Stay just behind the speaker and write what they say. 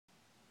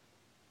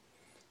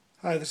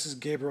Hi, this is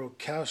Gabriel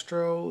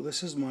Castro.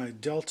 This is my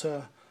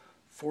Delta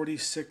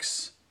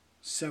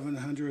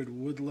 46700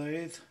 wood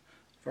lathe,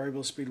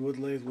 variable speed wood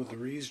lathe with the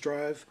Reeves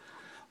drive.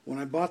 When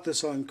I bought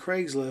this on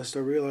Craigslist,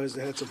 I realized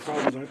I had some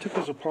problems. I took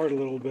this apart a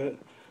little bit.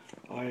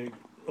 I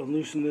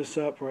loosened this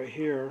up right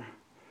here,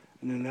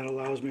 and then that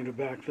allows me to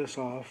back this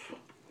off.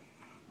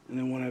 And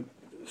then when I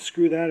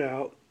screw that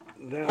out,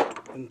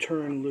 that in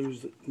turn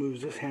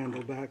moves this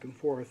handle back and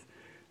forth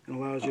and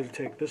allows you to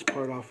take this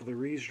part off of the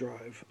Reeves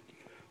drive.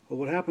 Well,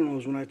 what happened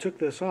was when I took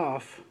this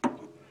off,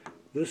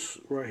 this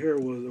right here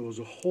was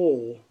a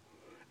hole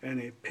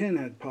and a pin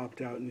had popped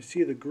out, and you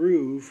see the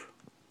groove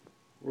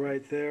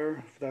right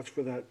there. That's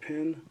for that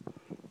pin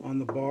on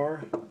the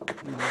bar. I'm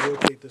going to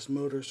rotate this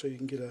motor so you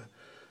can get a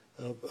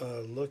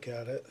look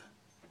at it.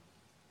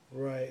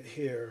 Right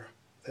here,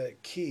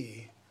 that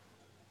key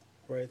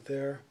right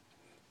there,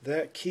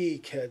 that key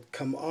had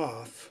come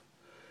off,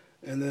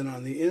 and then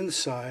on the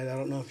inside, I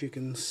don't know if you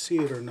can see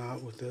it or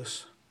not with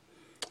this,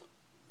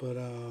 but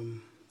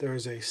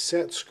there's a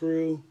set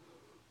screw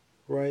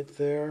right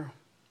there.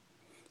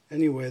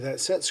 Anyway, that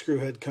set screw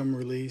had come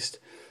released,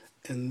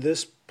 and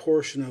this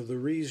portion of the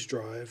Reeves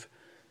drive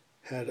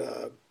had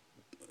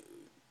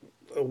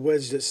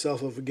wedged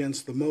itself up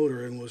against the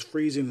motor and was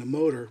freezing the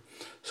motor.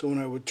 So when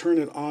I would turn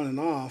it on and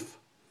off,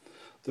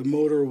 the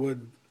motor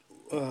would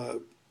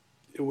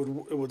it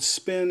would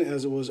spin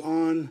as it was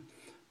on,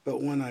 but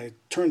when I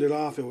turned it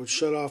off, it would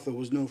shut off. There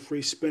was no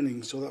free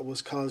spinning, so that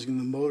was causing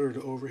the motor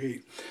to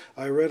overheat.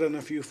 I read on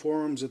a few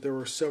forums that there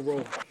were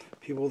several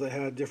people that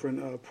had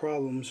different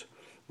problems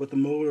with the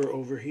motor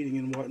overheating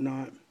and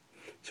whatnot.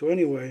 So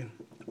anyway,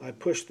 I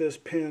pushed this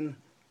pin,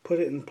 put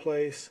it in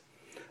place.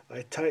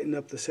 I tightened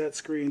up the set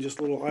screen, just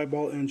a little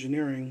eyeball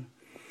engineering.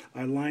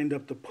 I lined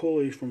up the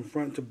pulleys from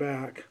front to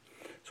back,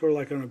 sort of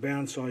like on a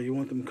bandsaw. You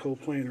want them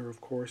coplanar, of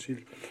course.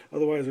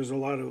 Otherwise, there's a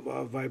lot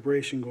of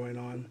vibration going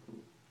on.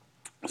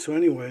 So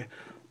anyway,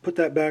 put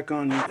that back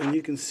on, and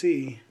you can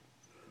see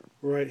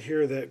right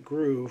here that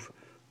groove.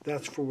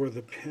 That's for where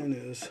the pin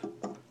is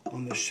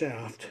on the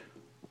shaft.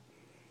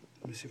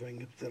 Let me see if I can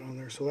get that on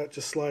there. So that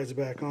just slides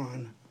back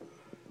on,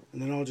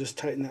 and then I'll just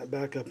tighten that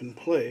back up in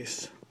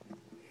place.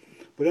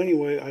 But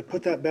anyway, I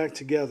put that back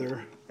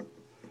together,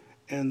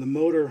 and the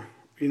motor,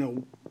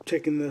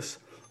 taking this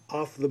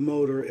off the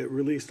motor, it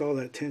released all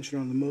that tension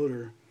on the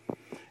motor,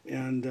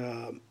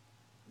 and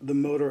the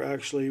motor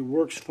actually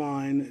works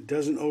fine. It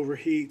doesn't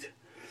overheat,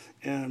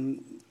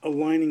 and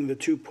aligning the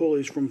two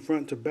pulleys from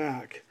front to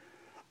back,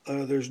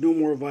 there's no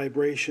more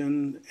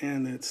vibration,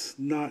 and it's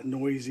not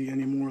noisy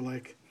anymore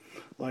like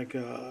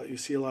you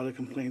see a lot of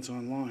complaints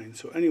online.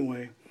 So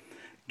anyway,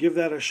 give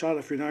that a shot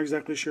if you're not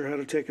exactly sure how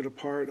to take it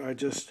apart. I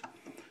just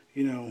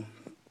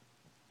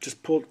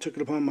took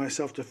it upon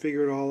myself to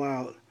figure it all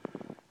out.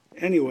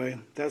 Anyway,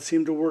 that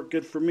seemed to work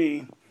good for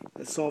me.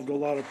 It solved a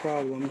lot of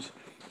problems.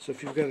 So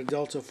if you've got a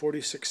Delta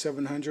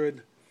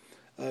 46700,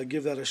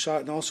 give that a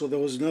shot. And also, there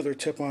was another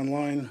tip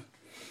online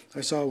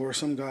I saw where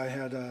some guy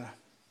had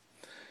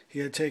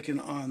taken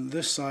on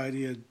this side,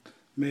 he had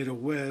made a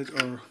wedge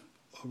or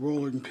a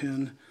rolling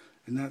pin,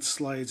 and that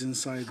slides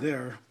inside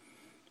there.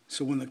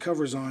 So when the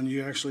cover's on,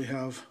 you actually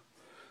have,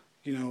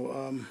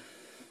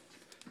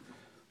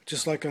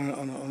 just like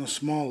on a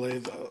small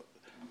lathe,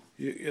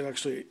 it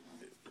actually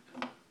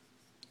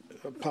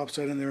pops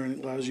that in there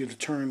and allows you to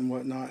turn and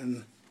whatnot.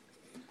 And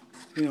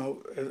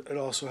it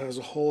also has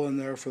a hole in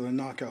there for the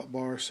knockout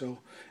bar. So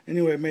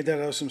anyway, I made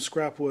that out of some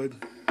scrap wood.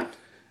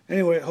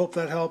 Anyway, I hope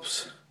that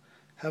helps.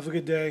 Have a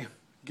good day.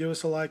 Give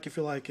us a like if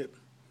you like it.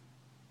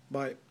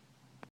 Bye.